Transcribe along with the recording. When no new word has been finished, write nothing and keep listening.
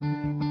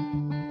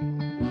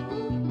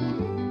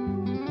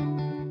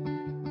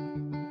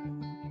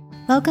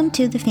Welcome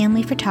to the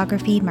Family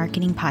Photography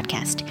Marketing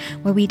Podcast,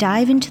 where we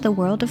dive into the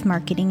world of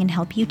marketing and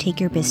help you take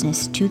your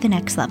business to the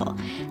next level.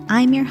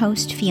 I'm your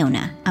host,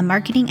 Fiona, a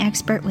marketing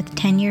expert with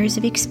 10 years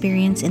of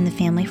experience in the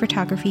family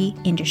photography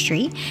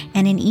industry,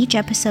 and in each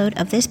episode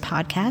of this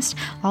podcast,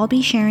 I'll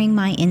be sharing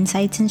my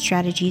insights and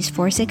strategies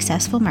for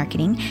successful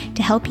marketing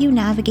to help you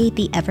navigate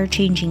the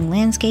ever-changing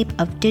landscape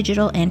of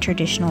digital and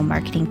traditional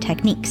marketing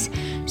techniques.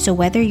 So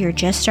whether you're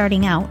just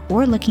starting out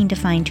or looking to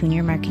fine-tune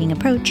your marketing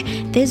approach,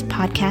 this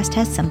podcast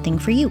has something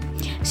for you.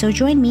 So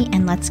join me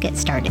and let's get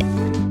started.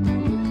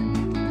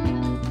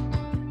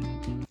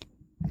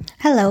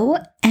 Hello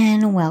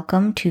and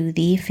welcome to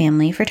the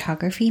Family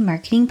Photography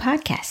Marketing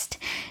Podcast.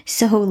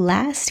 So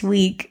last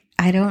week,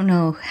 I don't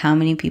know how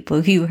many people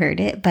of you heard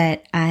it,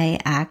 but I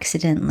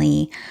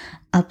accidentally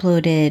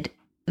uploaded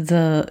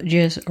the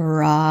just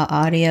raw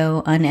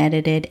audio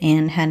unedited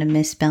and had a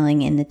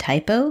misspelling in the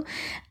title.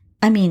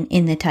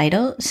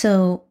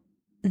 So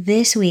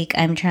this week,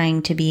 I'm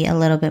trying to be a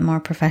little bit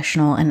more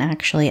professional and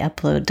actually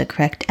upload the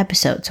correct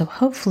episode. So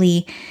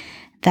hopefully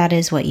that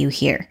is what you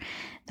hear.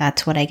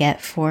 That's what I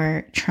get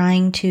for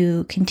trying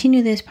to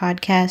continue this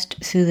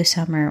podcast through the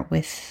summer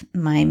with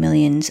my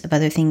millions of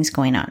other things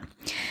going on.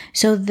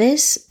 So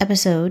this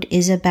episode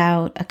is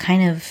about a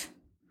kind of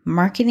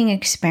marketing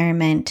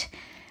experiment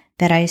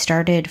that I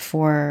started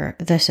for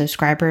the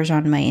subscribers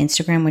on my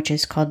Instagram, which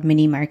is called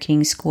Mini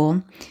Marketing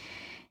School.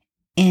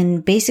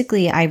 And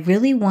basically, I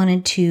really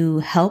wanted to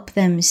help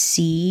them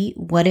see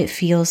what it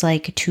feels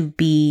like to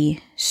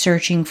be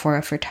searching for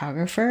a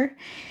photographer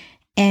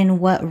and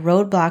what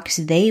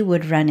roadblocks they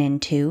would run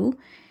into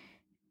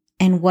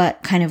and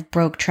what kind of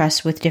broke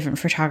trust with different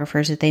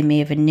photographers that they may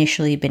have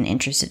initially been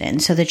interested in.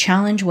 So the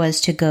challenge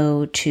was to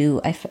go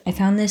to, I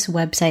found this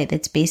website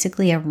that's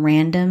basically a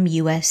random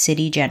US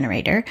city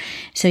generator.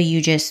 So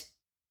you just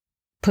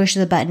push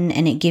the button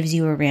and it gives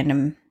you a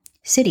random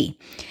city.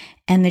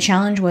 And the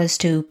challenge was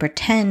to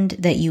pretend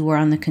that you were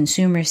on the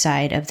consumer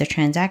side of the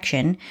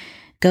transaction,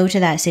 go to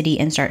that city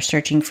and start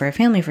searching for a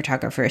family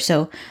photographer.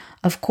 So,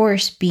 of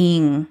course,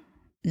 being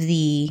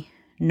the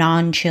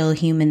non-chill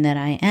human that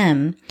I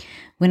am,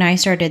 when I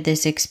started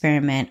this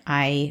experiment,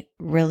 I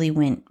really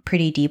went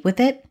pretty deep with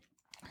it.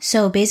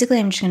 So basically,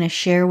 I'm just going to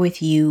share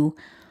with you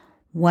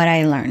what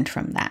I learned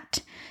from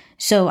that.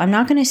 So I'm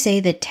not going to say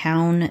the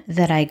town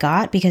that I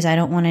got because I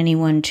don't want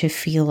anyone to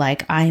feel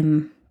like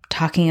I'm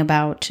talking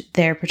about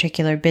their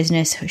particular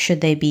business should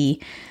they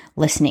be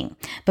listening.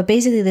 But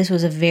basically, this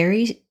was a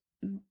very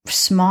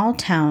small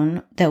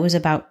town that was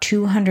about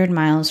 200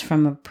 miles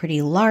from a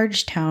pretty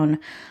large town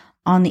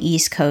on the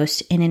East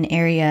Coast in an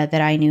area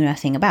that I knew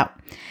nothing about.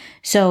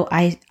 So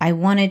I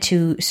wanted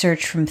to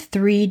search from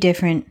 3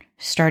 different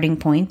starting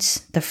points.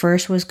 The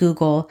first was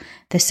Google,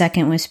 the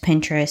second was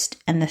Pinterest,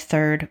 and the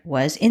third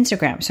was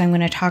Instagram. So I'm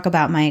going to talk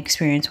about my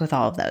experience with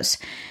all of those.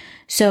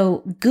 So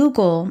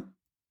Google,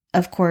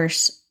 of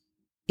course,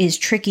 is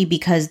tricky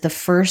because the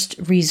first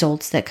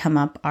results that come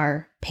up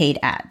are paid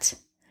ads.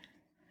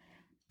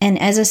 And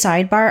as a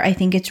sidebar, I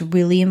think it's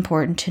really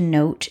important to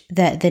note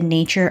that the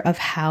nature of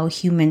how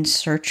humans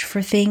search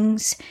for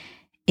things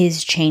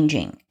is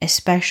changing,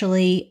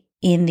 especially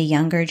in the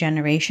younger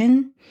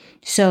generation.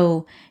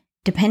 So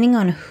depending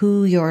on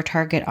who your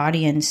target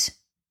audience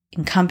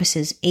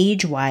encompasses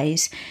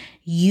age-wise,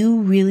 you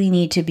really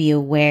need to be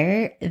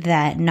aware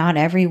that not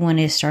everyone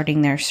is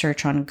starting their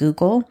search on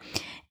Google.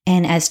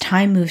 And as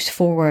time moves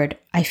forward,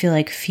 I feel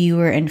like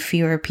fewer and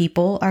fewer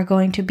people are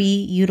going to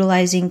be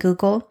utilizing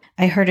Google.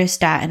 I heard a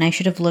stat, and I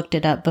should have looked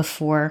it up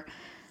before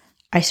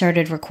I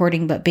started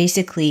recording, but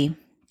basically,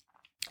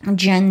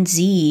 Gen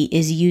Z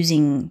is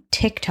using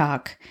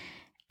TikTok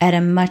at a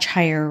much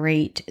higher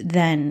rate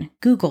than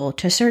Google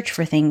to search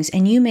for things.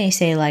 And you may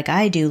say, like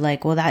I do,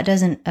 well, that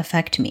doesn't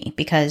affect me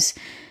because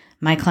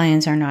my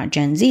clients are not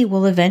Gen Z.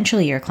 Well,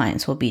 eventually your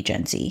clients will be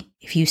Gen Z.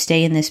 If you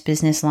stay in this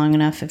business long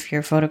enough, if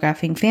you're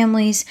photographing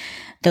families,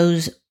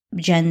 those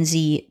Gen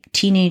Z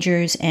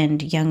teenagers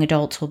and young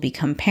adults will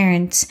become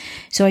parents.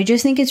 So I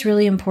just think it's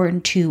really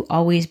important to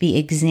always be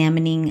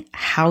examining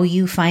how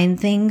you find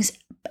things,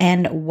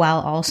 and while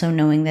also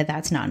knowing that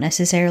that's not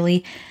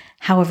necessarily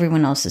how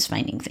everyone else is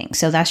finding things.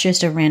 So that's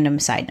just a random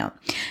side note.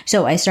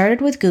 So I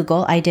started with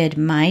Google. I did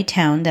my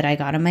town that I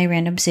got on my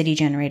random city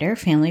generator,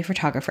 family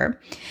photographer.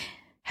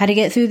 Had to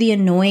get through the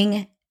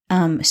annoying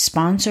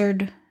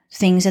sponsored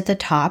things at the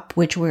top,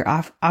 which were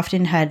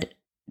often had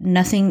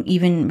nothing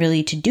even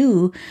really to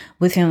do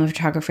with family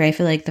photography. I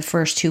feel like the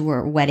first 2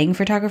 were wedding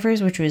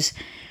photographers, which was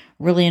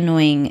really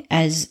annoying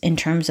as in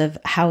terms of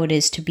how it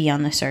is to be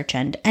on the search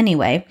end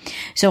anyway.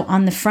 So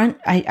on the front,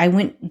 I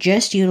went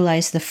just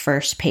utilize the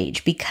first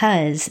page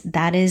because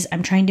that is,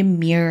 I'm trying to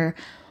mirror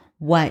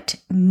what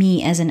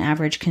me as an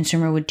average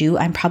consumer would do.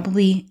 I'm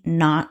probably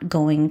not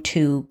going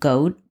to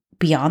go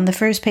beyond the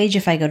first page.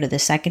 If I go to the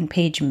second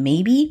page,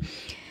 maybe.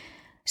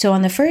 So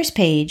on the first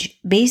page,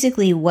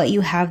 basically what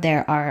you have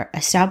there are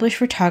established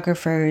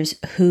photographers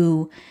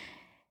who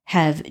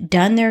have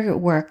done their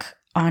work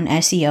on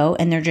SEO,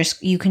 and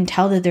you can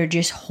tell that they're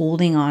just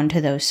holding on to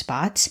those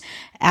spots.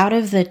 Out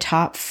of the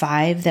top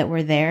 5 that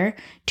were there,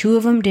 2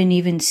 of them didn't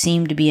even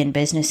seem to be in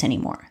business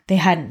anymore. They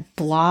hadn't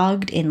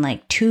blogged in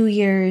like 2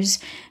 years.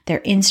 Their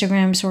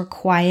Instagrams were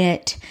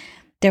quiet.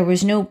 There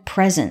was no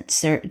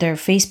presence. Their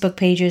Facebook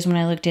pages, when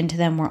I looked into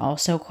them, were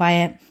also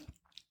quiet.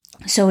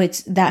 So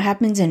that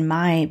happens in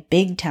my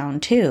big town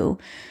too,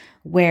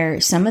 where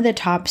some of the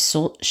top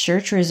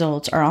search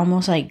results are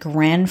almost like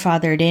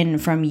grandfathered in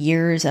from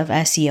years of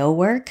SEO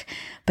work,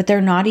 but they're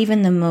not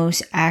even the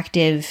most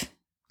active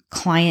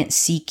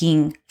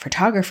client-seeking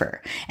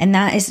photographer. And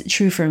that is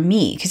true for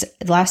me, because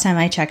last time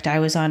I checked, I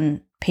was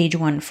on page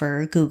 1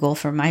 for Google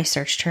for my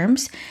search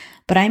terms,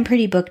 but I'm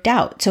pretty booked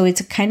out. So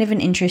it's kind of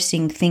an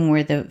interesting thing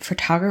where the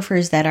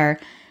photographers that are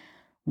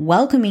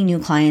welcoming new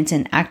clients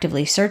and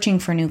actively searching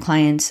for new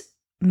clients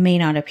may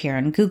not appear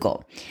on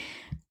Google.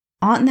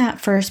 On that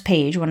first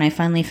page, when I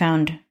finally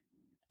found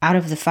out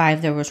of the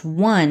 5, there was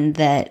 1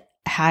 that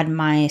had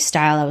my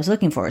style I was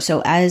looking for.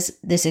 So as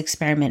this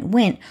experiment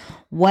went,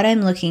 what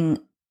I'm looking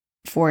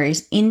for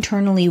is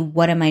internally,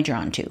 what am I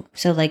drawn to?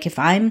 So like if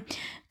I'm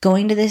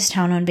going to this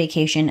town on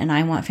vacation and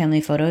I want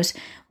family photos,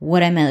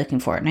 what am I looking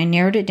for? And I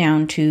narrowed it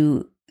down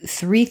to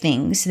 3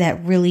 things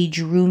that really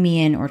drew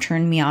me in or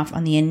turned me off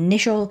on the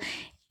initial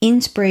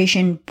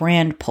inspiration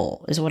brand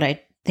pull, is what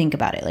I think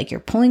about it. Like you're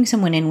pulling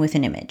someone in with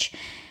an image.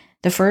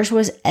 The first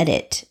was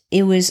edit.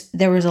 There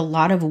was a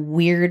lot of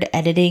weird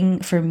editing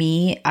for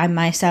me.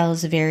 My style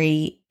is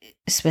very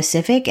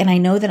specific, and I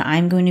know that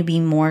I'm going to be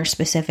more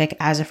specific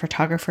as a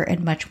photographer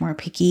and much more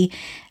picky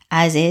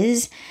as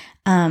is.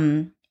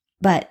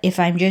 But if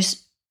I'm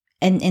just,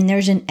 and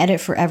there's an edit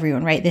for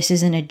everyone, right? This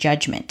isn't a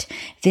judgment.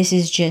 This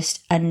is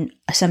just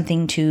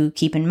something to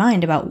keep in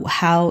mind about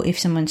how, if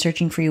someone's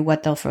searching for you,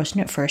 what they'll first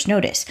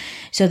notice.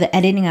 So the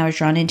editing I was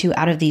drawn into,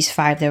 out of these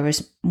 5, there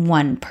was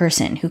 1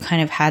 person who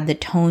kind of had the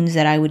tones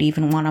that I would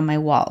even want on my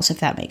walls, if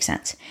that makes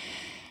sense.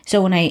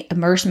 So when I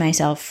immersed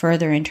myself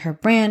further into her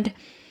brand,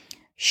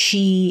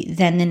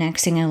 then the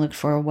next thing I looked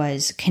for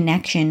was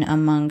connection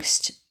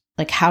amongst,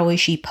 like, how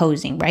is she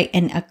posing, right?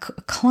 And a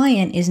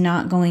client is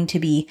not going to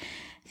be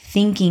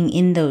thinking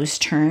in those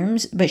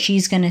terms, but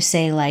she's going to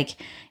say, like,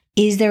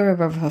 is there a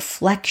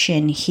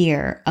reflection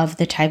here of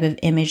the type of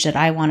image that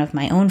I want of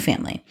my own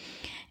family?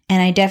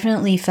 And I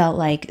definitely felt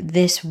like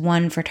this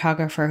one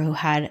photographer who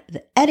had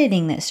the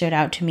editing that stood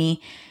out to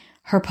me,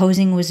 her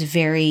posing was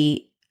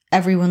very,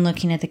 everyone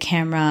looking at the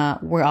camera,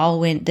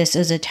 this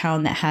is a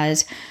town that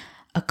has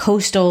a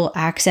coastal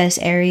access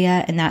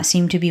area, and that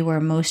seemed to be where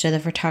most of the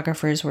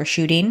photographers were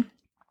shooting.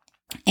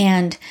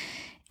 And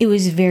it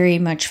was very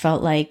much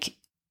felt like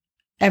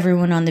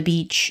everyone on the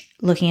beach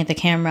looking at the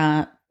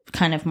camera,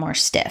 kind of more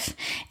stiff.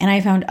 And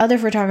I found other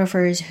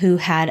photographers who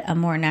had a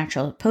more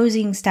natural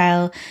posing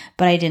style,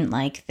 but I didn't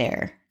like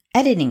their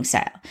editing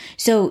style.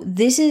 So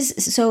this is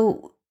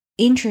so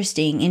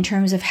interesting in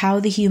terms of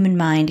how the human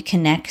mind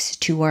connects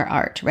to our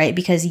art, right?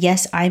 Because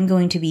yes, I'm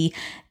going to be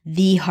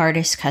the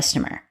hardest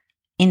customer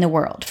in the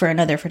world for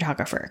another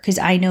photographer, because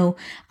I know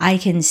I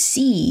can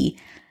see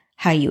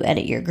how you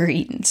edit your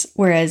greens,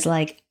 whereas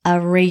like a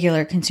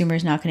regular consumer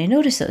is not going to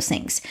notice those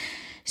things.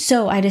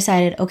 So I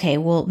decided, okay,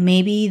 well,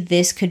 maybe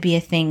this could be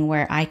a thing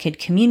where I could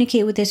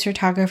communicate with this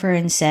photographer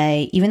and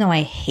say, even though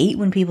I hate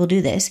when people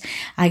do this,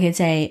 I could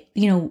say,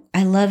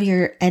 I love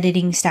your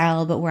editing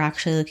style, but we're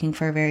actually looking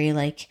for very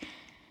like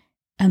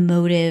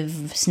emotive,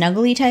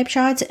 snuggly type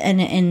shots.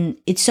 And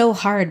it's so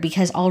hard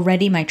because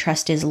already my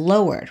trust is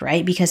lowered,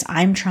 right? Because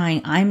I'm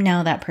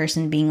now that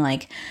person being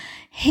like,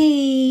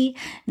 hey,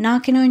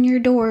 knocking on your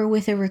door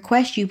with a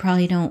request you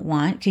probably don't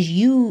want,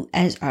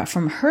 because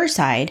from her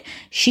side,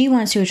 she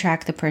wants to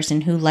attract the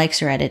person who likes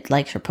her edit,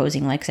 likes her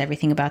posing, likes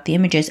everything about the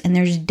images. And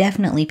there's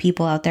definitely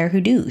people out there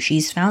who do.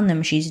 She's found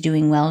them. She's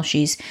doing well.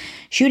 She's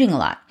shooting a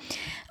lot.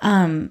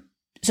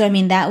 So, I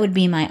mean, that would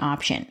be my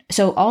option.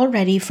 So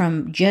already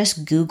from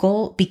just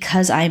Google,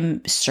 because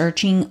I'm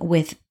searching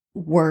with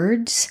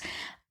words,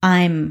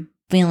 I'm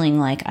feeling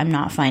like I'm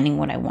not finding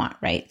what I want,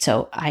 right?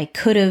 So I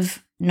could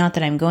have, not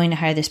that I'm going to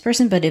hire this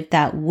person, but if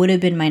that would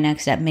have been my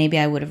next step, maybe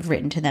I would have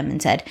written to them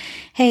and said,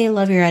 hey,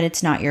 love your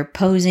edits, not your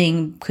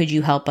posing. Could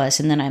you help us?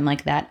 And then I'm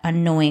like that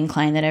annoying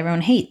client that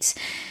everyone hates.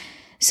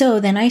 So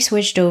then I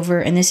switched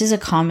over, and this is a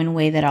common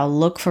way that I'll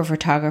look for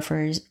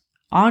photographers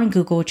on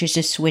Google, which is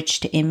to switch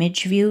to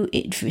image view,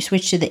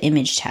 switch to the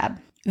image tab.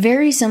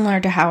 Very similar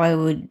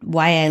to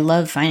why I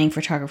love finding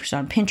photographers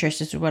on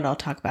Pinterest, is what I'll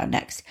talk about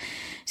next.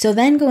 So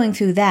then going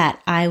through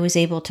that, I was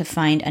able to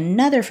find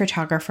another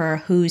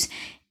photographer whose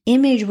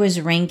image was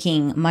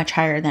ranking much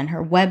higher than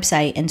her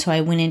website. And so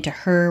I went into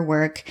her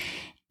work,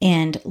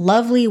 and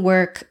lovely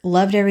work,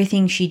 loved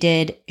everything she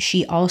did.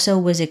 She also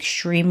was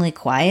extremely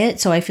quiet.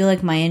 So I feel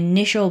like my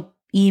initial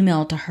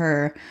email to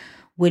her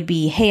would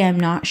be, hey, I'm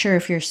not sure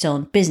if you're still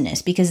in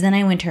business, because then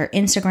I went to her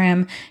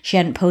Instagram. She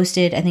hadn't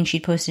posted. I think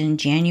she'd posted in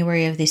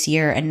January of this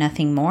year and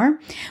nothing more,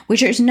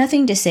 which there's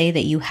nothing to say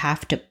that you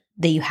have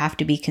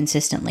to be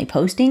consistently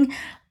posting.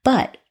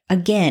 But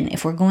again,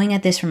 if we're going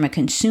at this from a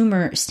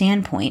consumer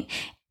standpoint,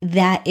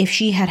 that if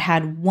she had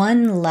had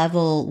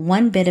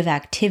one bit of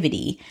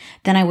activity,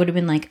 then I would have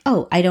been like,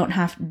 oh, I don't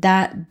have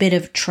that bit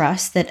of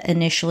trust that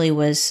initially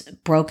was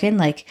broken.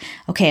 Like,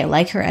 okay, I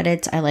like her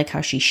edits. I like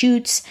how she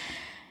shoots.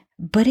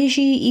 But is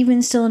she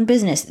even still in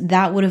business?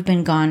 That would have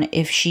been gone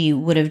if she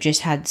would have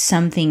just had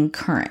something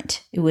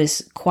current. It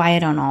was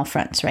quiet on all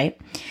fronts, right?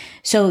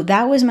 So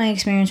that was my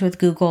experience with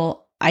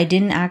Google. I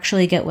didn't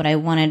actually get what I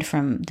wanted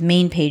from the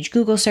main page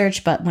Google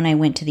search, but when I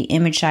went to the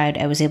image side,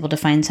 I was able to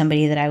find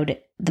somebody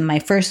that my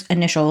first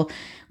initial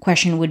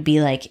question would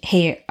be like,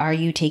 hey, are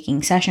you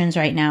taking sessions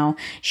right now?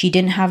 She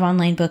didn't have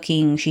online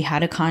booking. She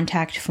had a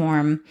contact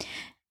form.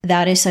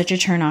 That is such a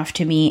turnoff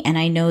to me. And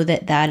I know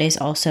that that is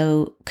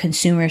also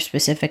consumer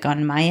specific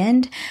on my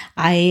end.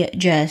 I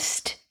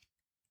just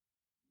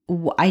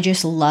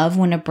love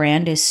when a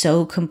brand is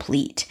so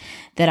complete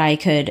that I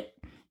could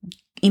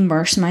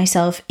immerse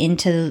myself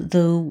into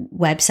the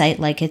website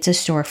like it's a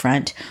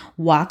storefront,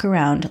 walk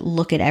around,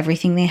 look at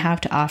everything they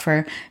have to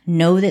offer,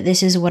 know that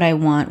this is what I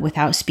want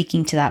without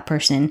speaking to that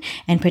person,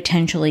 and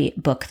potentially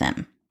book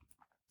them.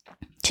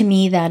 To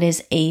me, that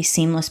is a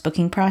seamless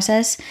booking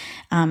process.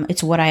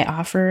 It's what I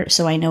offer,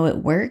 so I know it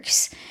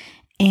works.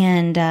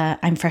 And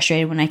I'm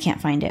frustrated when I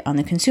can't find it on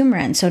the consumer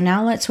end. So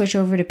now let's switch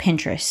over to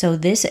Pinterest. So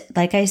this,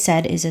 like I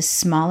said, is a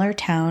smaller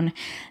town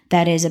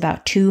that is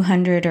about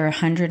 200 or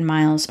 100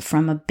 miles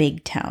from a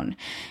big town.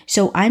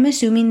 So I'm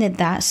assuming that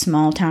that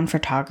small town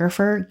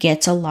photographer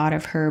gets a lot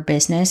of her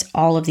business,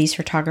 all of these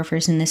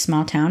photographers in this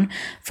small town,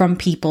 from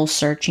people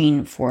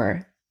searching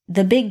for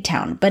the big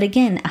town. But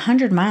again,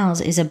 100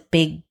 miles is a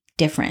big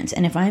difference.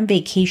 And if I'm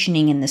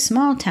vacationing in the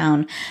small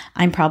town,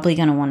 I'm probably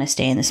going to want to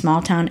stay in the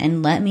small town.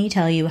 And let me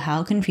tell you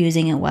how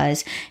confusing it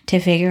was to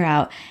figure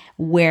out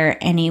where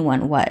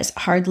anyone was.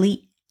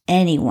 Hardly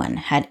anyone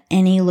had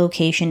any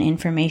location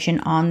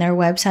information on their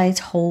websites.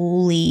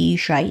 Holy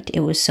shite. It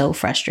was so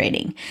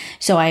frustrating.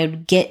 So I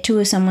would get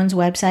to someone's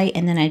website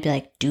and then I'd be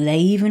like, do they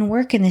even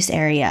work in this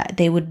area?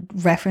 They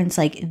would reference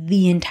like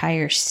the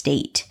entire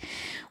state,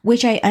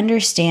 which I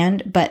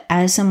understand, but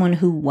as someone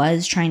who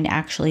was trying to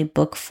actually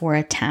book for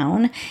a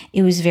town,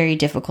 it was very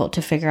difficult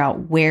to figure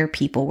out where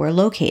people were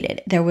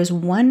located. There was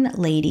one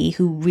lady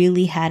who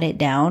really had it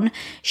down.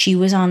 She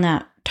was on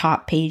that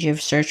top page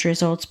of search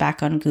results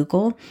back on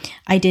Google.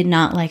 I did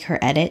not like her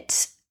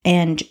edits,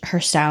 and her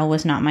style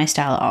was not my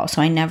style at all.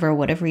 So I never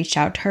would have reached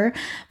out to her,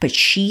 but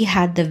she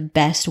had the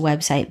best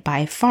website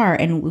by far,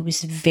 and it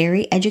was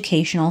very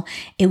educational.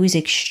 It was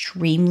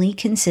extremely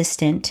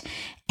consistent.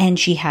 And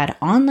she had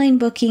online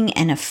booking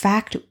and a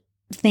fact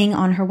thing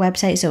on her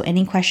website. So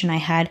any question I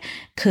had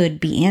could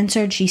be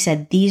answered. She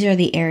said, these are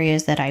the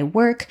areas that I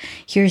work.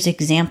 Here's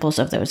examples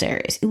of those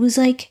areas. It was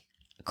like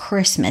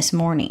Christmas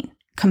morning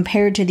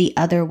compared to the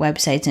other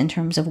websites in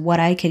terms of what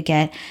I could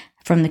get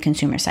from the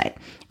consumer side.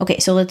 Okay,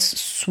 so let's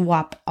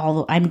swap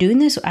I'm doing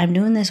this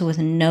with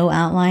no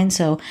outline,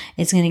 so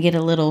it's going to get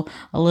a little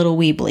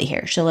weebly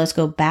here. So let's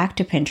go back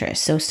to Pinterest.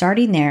 So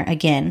starting there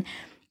again,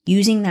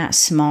 using that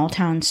small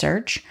town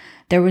search,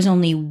 there was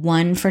only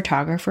one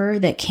photographer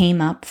that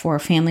came up for a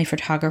family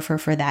photographer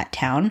for that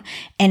town.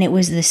 And it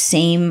was the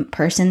same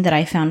person that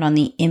I found on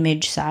the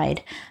image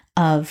side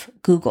of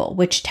Google,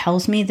 which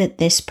tells me that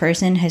this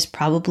person has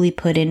probably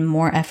put in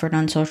more effort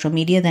on social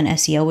media than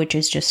SEO, which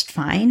is just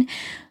fine.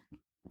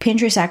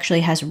 Pinterest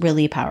actually has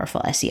really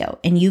powerful SEO,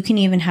 and you can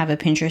even have a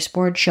Pinterest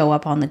board show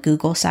up on the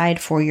Google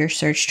side for your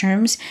search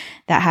terms.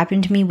 That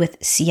happened to me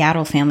with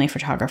Seattle family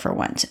photographer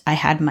once. I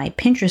had my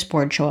Pinterest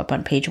board show up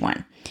on page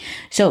 1.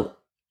 So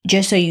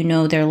just so you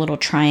know, their little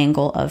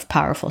triangle of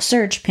powerful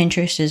search,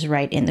 Pinterest is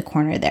right in the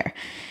corner there.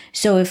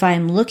 So if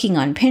I'm looking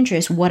on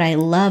Pinterest, what I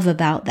love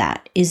about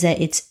that is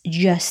that it's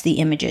just the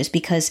images,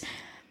 because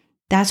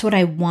that's what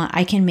I want.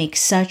 I can make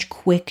such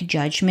quick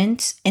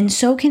judgments, and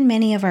so can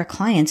many of our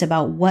clients,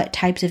 about what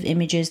types of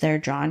images they're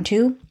drawn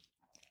to.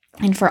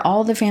 And for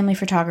all the family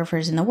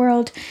photographers in the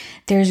world,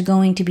 there's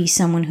going to be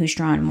someone who's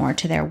drawn more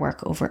to their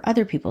work over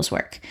other people's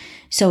work.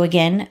 So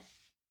again,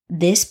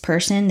 this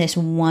person, this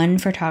one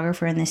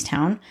photographer in this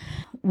town,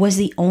 was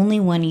the only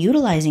one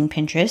utilizing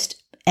Pinterest.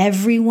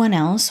 Everyone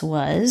else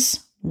was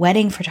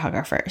wedding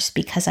photographers,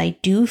 because I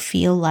do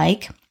feel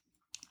like,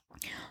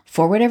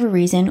 for whatever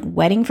reason,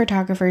 wedding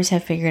photographers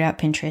have figured out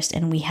Pinterest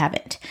and we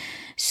haven't.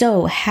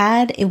 So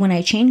when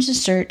I changed the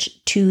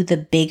search to the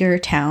bigger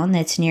town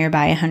that's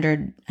nearby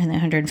 100 and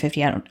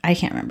 150, I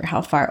can't remember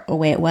how far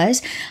away it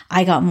was,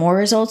 I got more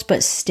results,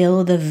 but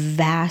still the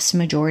vast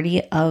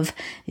majority of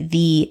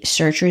the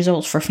search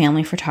results for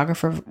family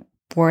photographer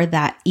for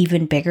that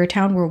even bigger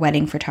town were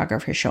wedding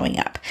photographers showing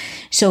up.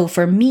 So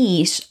for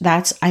me,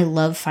 I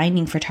love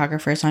finding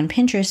photographers on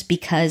Pinterest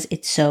because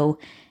it's so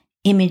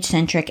image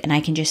centric, and I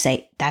can just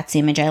say, that's the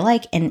image I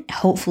like, and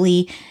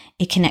hopefully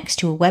it connects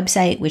to a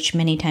website, which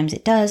many times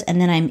it does, and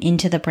then I'm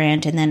into the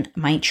brand, and then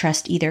my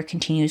trust either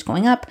continues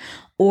going up,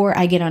 or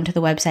I get onto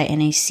the website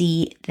and I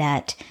see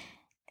that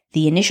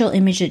the initial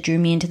image that drew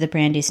me into the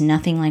brand is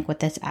nothing like what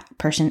this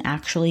person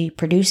actually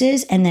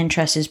produces, and then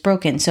trust is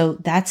broken. So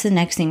that's the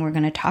next thing we're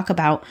going to talk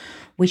about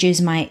which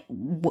is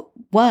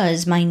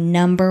was my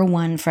number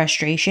one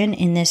frustration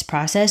in this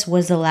process,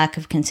 was the lack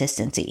of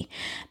consistency,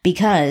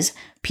 because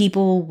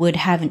people would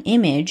have an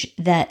image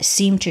that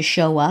seemed to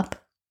show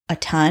up a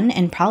ton,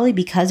 and probably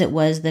because it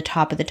was the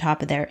top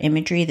of their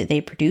imagery that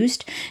they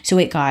produced, so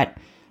it got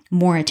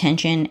more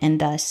attention and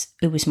thus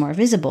it was more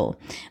visible.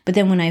 But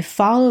then when I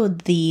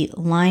followed the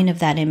line of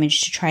that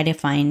image to try to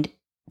find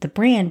the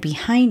brand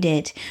behind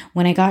it,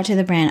 when I got to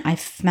the brand, I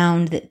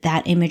found that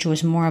that image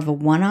was more of a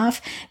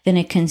one-off than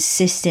a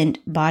consistent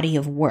body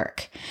of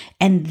work.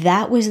 And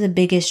that was the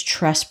biggest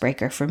trust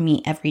breaker for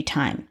me every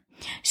time.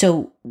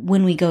 So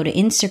when we go to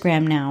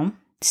Instagram now,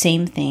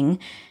 same thing.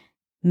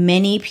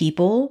 Many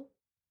people,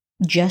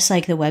 just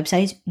like the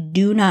websites,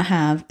 do not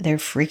have their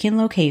freaking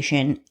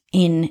location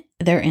in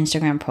their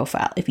Instagram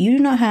profile. If you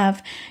do not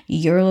have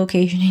your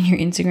location in your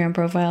Instagram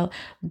profile,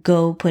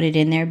 go put it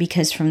in there,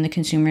 because from the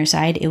consumer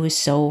side, it was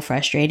so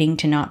frustrating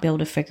to not be able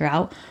to figure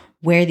out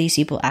where these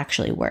people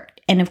actually worked.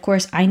 And of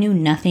course, I knew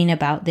nothing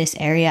about this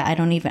area.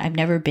 I've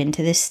never been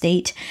to this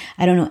state.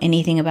 I don't know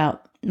anything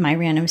about my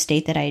random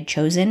state that I had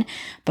chosen.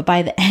 But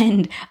by the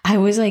end, I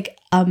was like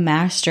a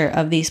master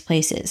of these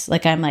places.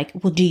 Like, I'm like,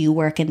 well, do you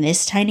work in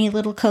this tiny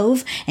little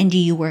cove? And do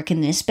you work in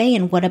this bay?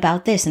 And what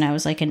about this? And I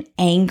was like an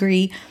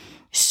angry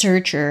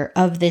searcher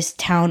of this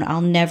town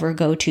I'll never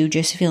go to,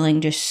 just feeling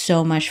just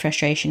so much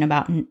frustration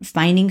about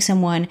finding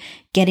someone,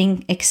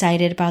 getting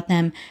excited about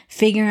them,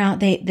 figuring out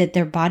that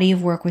their body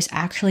of work was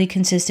actually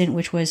consistent,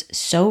 which was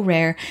so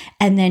rare,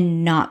 and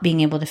then not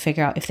being able to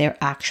figure out if they're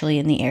actually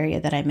in the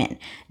area that I'm in.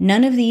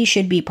 None of these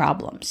should be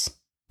problems.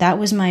 That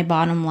was my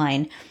bottom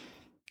line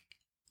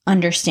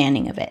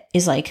understanding of it,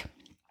 is like,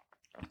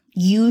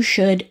 you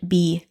should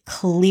be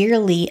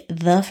clearly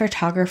the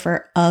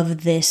photographer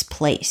of this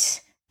place.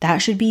 That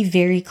should be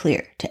very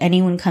clear to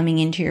anyone coming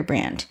into your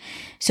brand.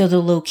 So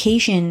the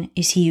location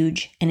is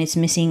huge, and it's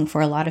missing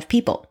for a lot of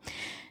people.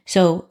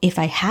 So if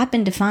I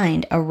happen to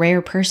find a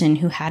rare person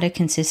who had a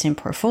consistent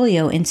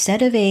portfolio,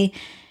 instead of a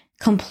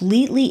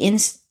completely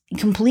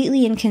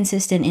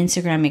inconsistent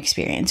Instagram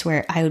experience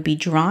where I would be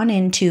drawn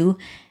into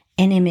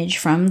an image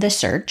from the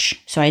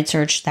search. So I'd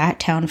search that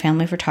town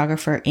family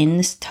photographer in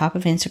the top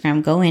of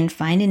Instagram, go in,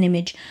 find an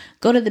image,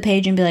 go to the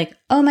page and be like,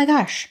 oh my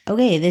gosh,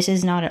 okay, this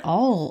is not at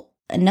all,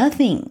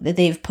 nothing that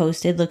they've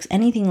posted looks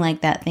anything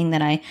like that thing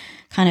that I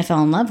kind of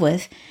fell in love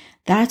with.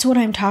 That's what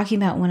I'm talking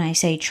about when I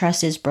say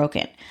trust is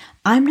broken.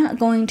 I'm not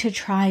going to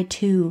try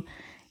to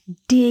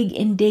dig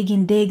and dig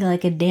and dig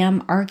like a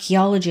damn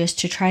archaeologist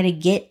to try to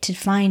get to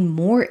find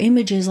more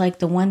images like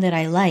the one that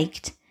I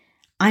liked.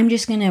 I'm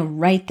just going to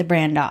write the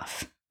brand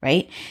off,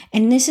 right?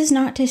 And this is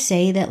not to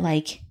say that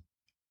like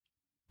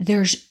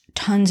there's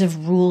tons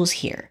of rules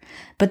here,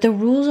 but the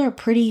rules are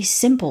pretty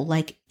simple.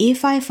 Like,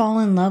 if I fall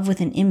in love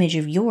with an image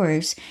of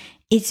yours,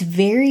 it's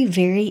very,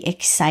 very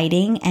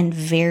exciting and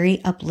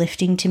very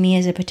uplifting to me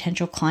as a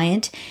potential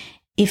client.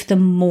 If the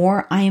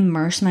more I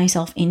immerse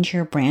myself into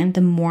your brand,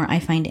 the more I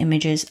find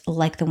images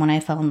like the one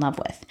I fell in love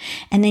with.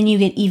 And then you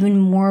get even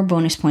more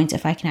bonus points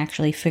if I can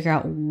actually figure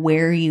out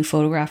where you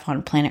photograph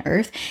on planet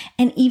Earth,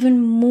 and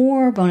even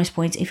more bonus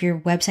points if your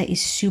website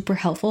is super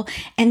helpful.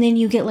 And then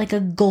you get like a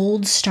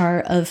gold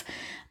star of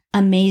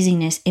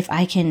amazingness if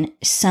I can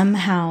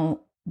somehow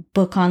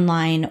book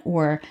online,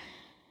 or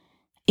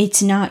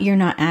you're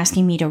not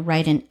asking me to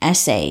write an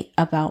essay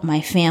about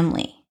my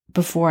family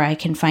before I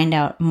can find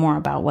out more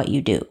about what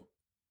you do.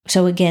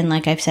 So again,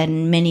 like I've said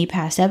in many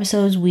past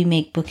episodes, we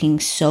make booking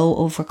so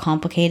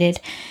overcomplicated.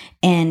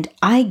 And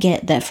I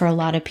get that for a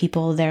lot of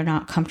people, they're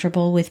not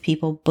comfortable with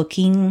people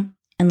booking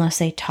unless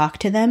they talk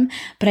to them.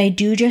 But I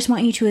do just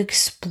want you to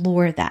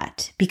explore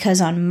that, because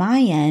on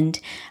my end,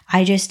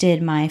 I just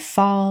did my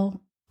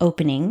fall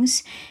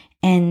openings.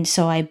 And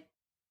so I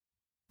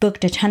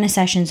booked a ton of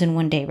sessions in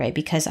one day, right?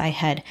 Because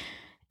I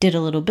did a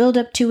little build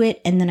up to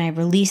it, and then I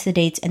released the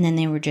dates, and then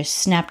they were just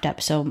snapped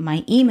up. So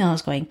my email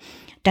is going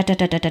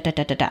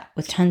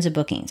with tons of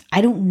bookings.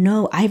 I don't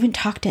know. I haven't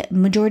talked to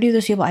majority of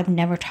those people. I've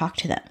never talked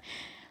to them.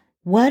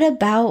 What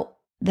about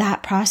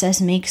that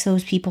process makes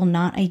those people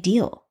not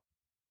ideal?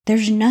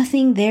 There's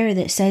nothing there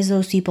that says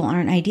those people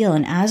aren't ideal.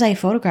 And as I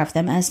photograph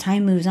them, as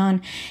time moves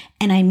on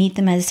and I meet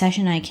them as a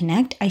session, I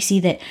connect, I see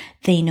that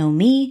they know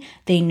me,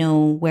 they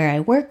know where I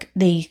work,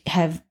 they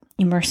have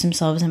immersed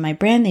themselves in my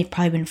brand, they've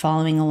probably been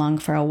following along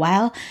for a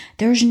while.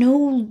 There's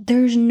no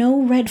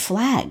red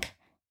flag.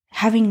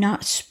 Having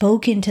not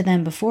spoken to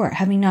them before,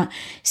 having not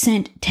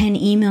sent 10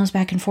 emails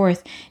back and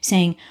forth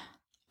saying,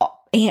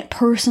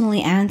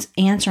 personally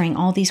answering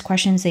all these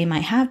questions they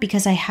might have,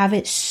 because I have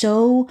it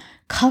so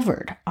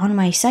covered on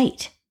my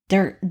site.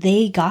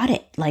 They got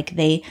it. Like,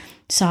 they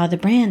saw the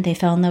brand, they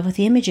fell in love with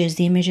the images.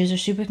 The images are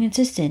super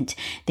consistent.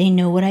 They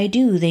know what I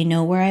do. They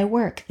know where I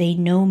work. They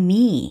know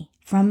me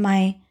from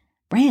my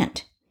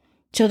brand.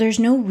 So there's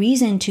no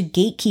reason to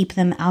gatekeep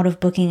them out of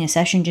booking a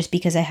session just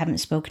because I haven't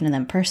spoken to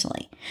them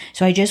personally.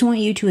 So I just want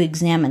you to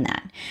examine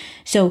that.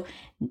 So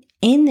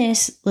in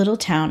this little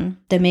town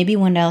that maybe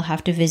one day I'll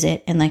have to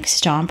visit and like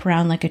stomp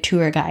around like a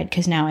tour guide,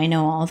 because now I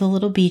know all the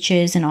little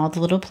beaches and all the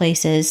little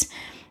places,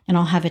 and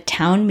I'll have a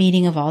town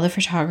meeting of all the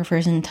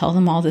photographers and tell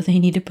them all that they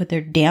need to put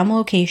their damn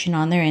location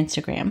on their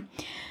Instagram.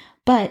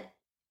 But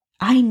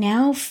I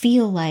now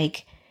feel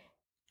like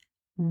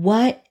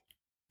what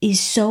is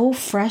so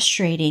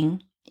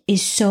frustrating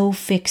is so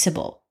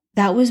fixable.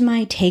 That was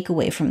my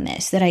takeaway from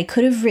this, that I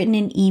could have written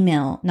an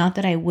email, not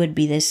that I would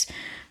be this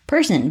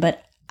person,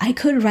 but I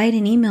could write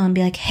an email and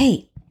be like,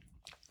 hey,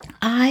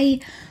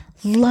 I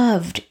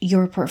loved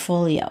your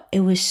portfolio. It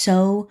was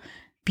so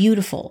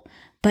beautiful,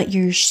 but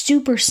you're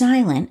super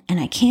silent and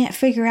I can't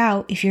figure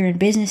out if you're in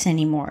business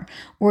anymore.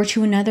 Or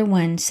to another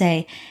one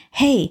say,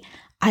 hey,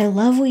 I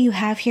love what you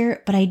have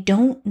here, but I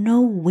don't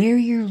know where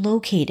you're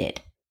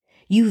located.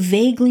 You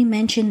vaguely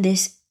mentioned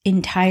this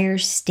entire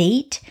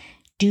state.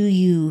 Do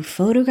you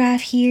photograph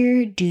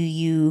here? Do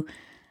you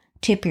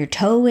tip your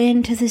toe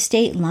into the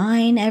state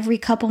line every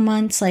couple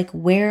months? Like,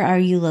 where are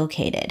you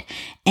located?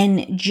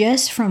 And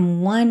just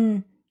from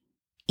one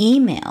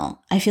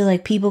email, I feel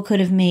like people could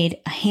have made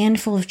a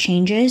handful of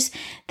changes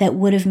that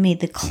would have made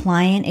the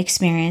client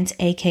experience,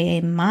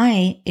 aka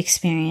my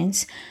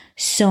experience,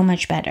 so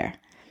much better.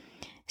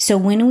 So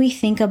when we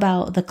think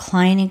about the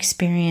client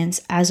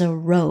experience as a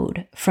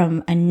road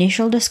from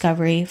initial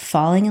discovery,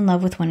 falling in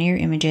love with one of your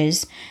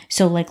images.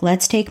 So like,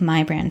 let's take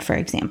my brand, for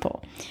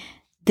example.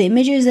 The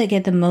images that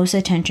get the most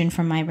attention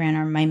from my brand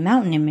are my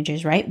mountain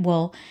images, right?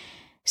 Well,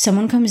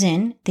 someone comes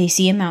in, they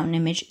see a mountain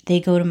image, they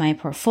go to my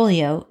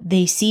portfolio,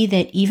 they see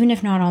that even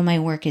if not all my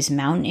work is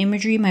mountain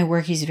imagery, my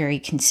work is very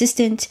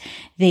consistent.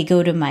 They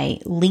go to my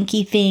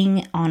linky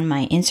thing on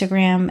my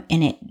Instagram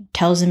and it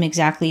tells them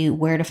exactly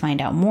where to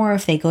find out more.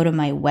 If they go to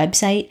my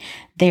website,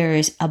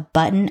 there's a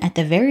button at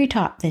the very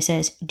top that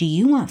says, do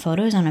you want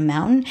photos on a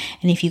mountain?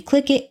 And if you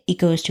click it, it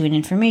goes to an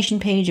information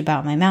page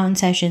about my mountain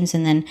sessions.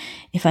 And then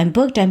if I'm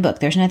booked, I'm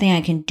booked. There's nothing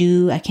I can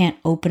do. I can't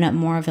open up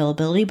more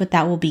availability, but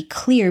that will be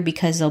clear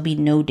because there'll be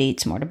no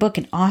dates more to book.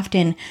 And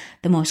often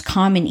the most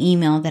common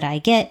email that I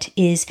get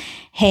is,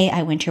 hey,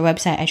 I went to your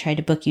website. I tried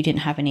to book. You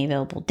didn't have any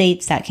available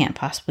dates. That can't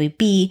possibly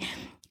be.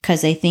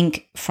 Because they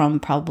think from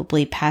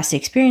probably past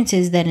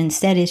experiences that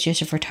instead it's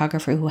just a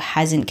photographer who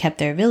hasn't kept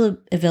their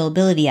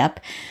availability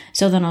up.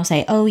 So then I'll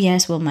say, oh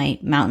yes, well my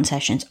mountain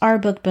sessions are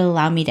booked, but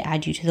allow me to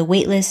add you to the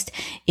wait list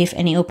if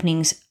any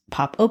openings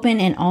pop open.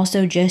 And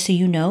also, just so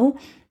you know,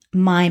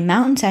 my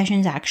mountain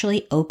sessions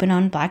actually open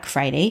on Black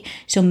Friday.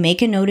 So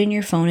make a note in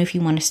your phone if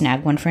you want to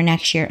snag one for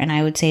next year. And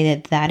I would say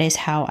that that is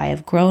how I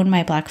have grown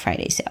my Black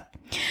Friday sale.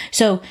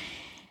 So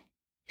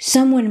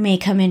someone may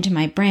come into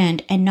my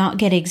brand and not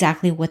get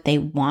exactly what they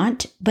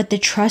want, but the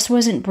trust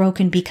wasn't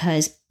broken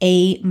because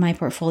A, my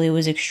portfolio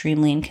was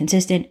extremely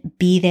inconsistent,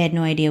 B, they had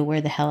no idea where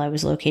the hell I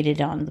was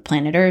located on the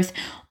planet Earth,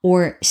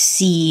 or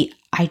C,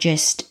 I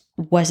just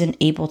wasn't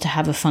able to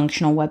have a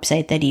functional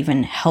website that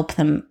even helped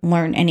them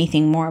learn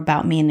anything more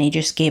about me and they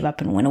just gave up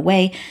and went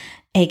away,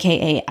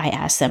 aka I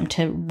asked them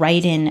to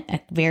write in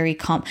a very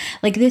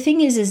like the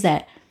thing is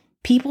that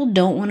people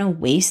don't want to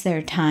waste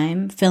their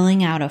time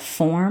filling out a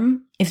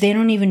form if they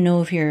don't even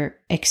know if you're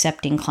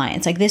accepting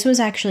clients. Like this was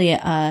actually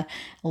a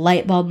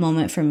light bulb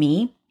moment for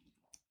me,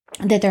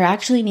 that there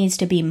actually needs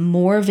to be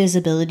more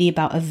visibility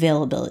about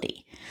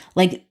availability.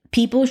 Like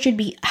people should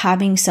be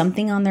having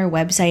something on their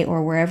website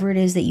or wherever it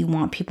is that you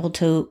want people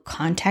to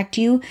contact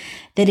you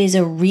that is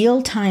a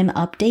real-time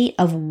update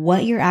of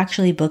what you're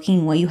actually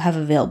booking, what you have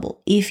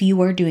available, if you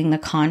are doing the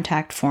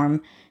contact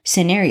form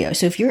scenario.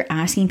 So if you're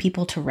asking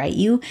people to write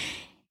you,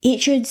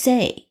 it should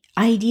say,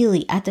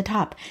 ideally at the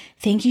top,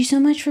 thank you so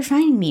much for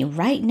finding me.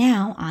 Right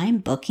now, I'm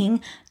booking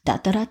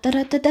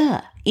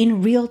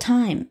in real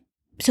time,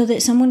 so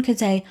that someone could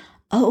say,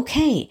 oh,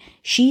 okay,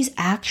 she's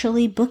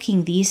actually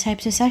booking these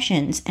types of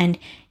sessions, and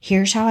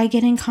here's how I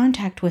get in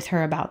contact with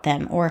her about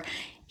them, or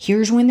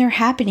here's when they're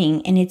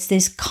happening. And it's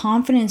this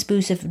confidence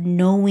boost of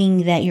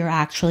knowing that you're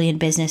actually in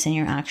business and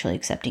you're actually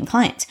accepting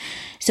clients.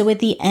 So at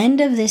the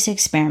end of this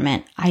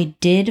experiment, I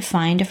did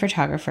find a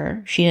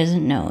photographer. She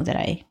doesn't know that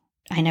I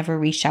never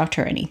reached out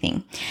to her or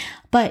anything,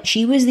 but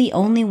she was the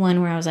only one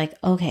where I was like,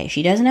 okay,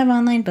 she doesn't have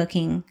online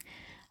booking,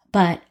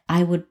 but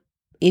I would,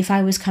 if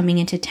I was coming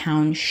into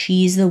town,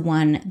 she's the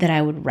one that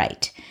I would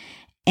write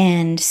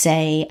and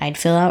say, I'd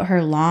fill out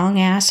her long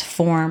ass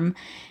form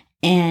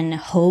and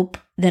hope,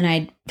 then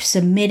I'd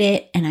submit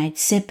it and I'd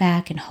sit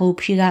back and hope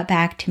she got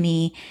back to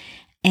me.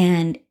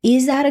 And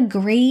is that a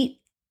great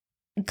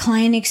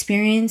client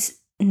experience?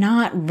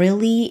 Not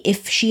really.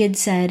 If she had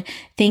said,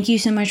 thank you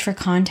so much for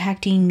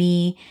contacting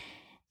me,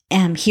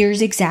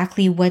 here's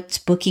exactly what's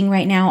booking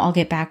right now, I'll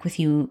get back with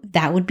you,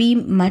 that would be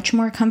much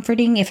more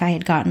comforting. If I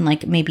had gotten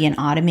like maybe an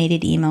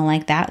automated email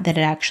like that had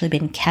actually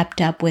been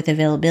kept up with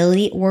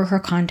availability, or her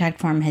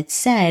contact form had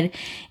said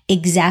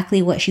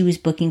exactly what she was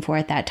booking for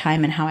at that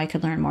time and how I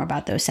could learn more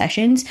about those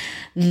sessions.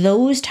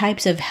 Those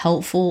types of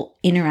helpful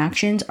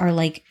interactions are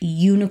like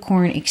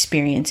unicorn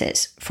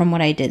experiences from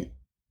what I did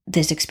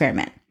this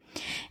experiment.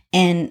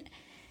 And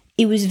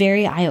it was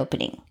very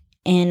eye-opening.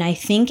 And I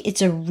think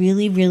it's a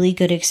really, really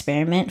good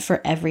experiment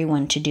for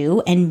everyone to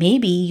do. And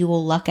maybe you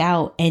will luck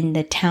out and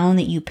the town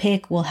that you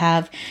pick will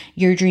have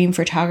your dream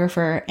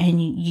photographer,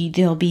 and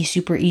they'll be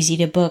super easy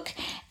to book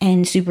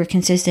and super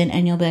consistent.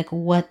 And you'll be like,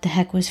 what the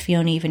heck was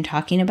Fiona even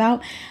talking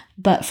about?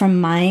 But from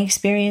my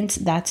experience,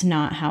 that's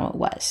not how it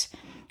was.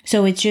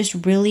 So it's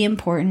just really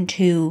important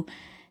to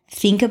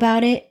think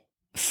about it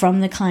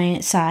from the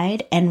client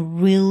side and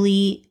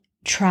really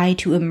try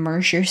to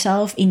immerse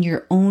yourself in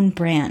your own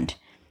brand.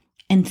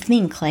 And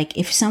think, like,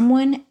 if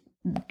someone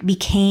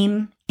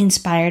became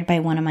inspired by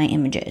one of my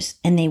images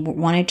and they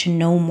wanted to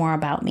know more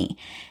about me,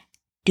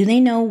 do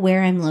they know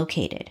where I'm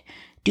located?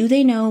 Do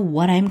they know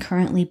what I'm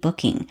currently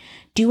booking?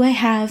 Do I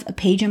have a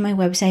page on my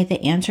website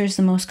that answers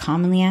the most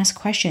commonly asked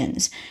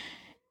questions?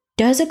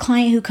 Does a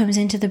client who comes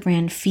into the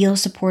brand feel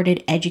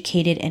supported,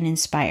 educated, and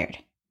inspired?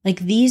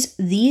 Like these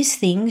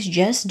things,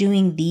 just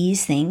doing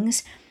these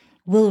things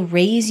will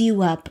raise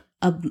you up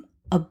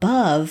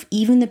above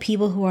even the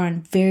people who are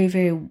on very,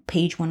 very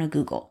page one of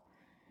Google.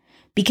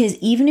 Because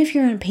even if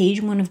you're on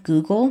page one of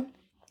Google,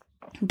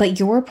 but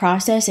your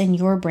process and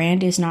your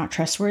brand is not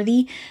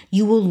trustworthy,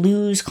 you will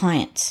lose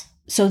clients.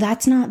 So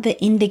that's not the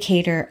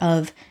indicator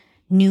of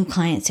new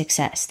client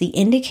success. The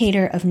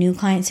indicator of new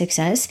client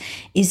success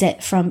is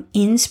that from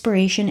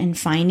inspiration and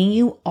finding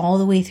you all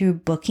the way through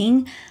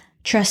booking,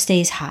 trust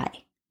stays high.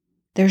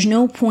 There's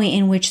no point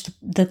in which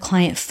the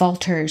client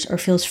falters or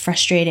feels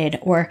frustrated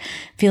or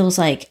feels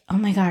like, oh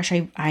my gosh,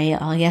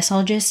 I guess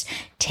I'll just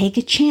take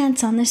a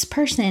chance on this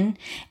person.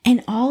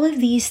 And all of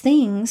these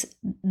things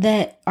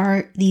that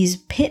are these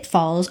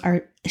pitfalls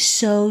are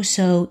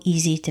so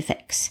easy to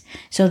fix.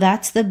 So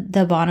that's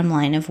the bottom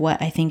line of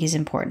what I think is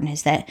important,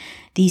 is that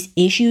these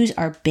issues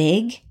are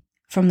big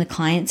from the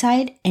client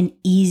side and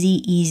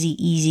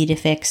easy to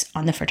fix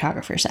on the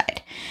photographer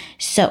side.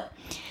 So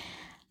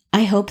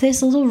I hope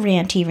this little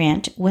ranty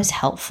rant was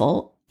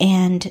helpful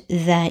and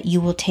that you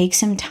will take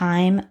some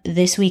time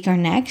this week or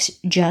next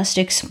just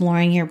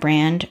exploring your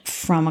brand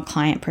from a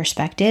client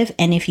perspective.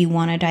 And if you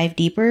want to dive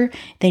deeper,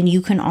 then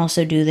you can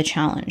also do the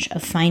challenge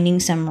of finding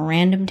some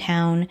random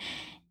town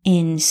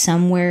in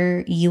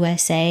somewhere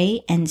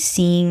USA and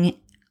seeing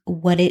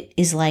what it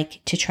is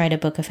like to try to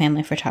book a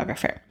family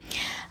photographer.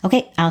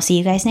 Okay, I'll see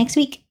you guys next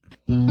week.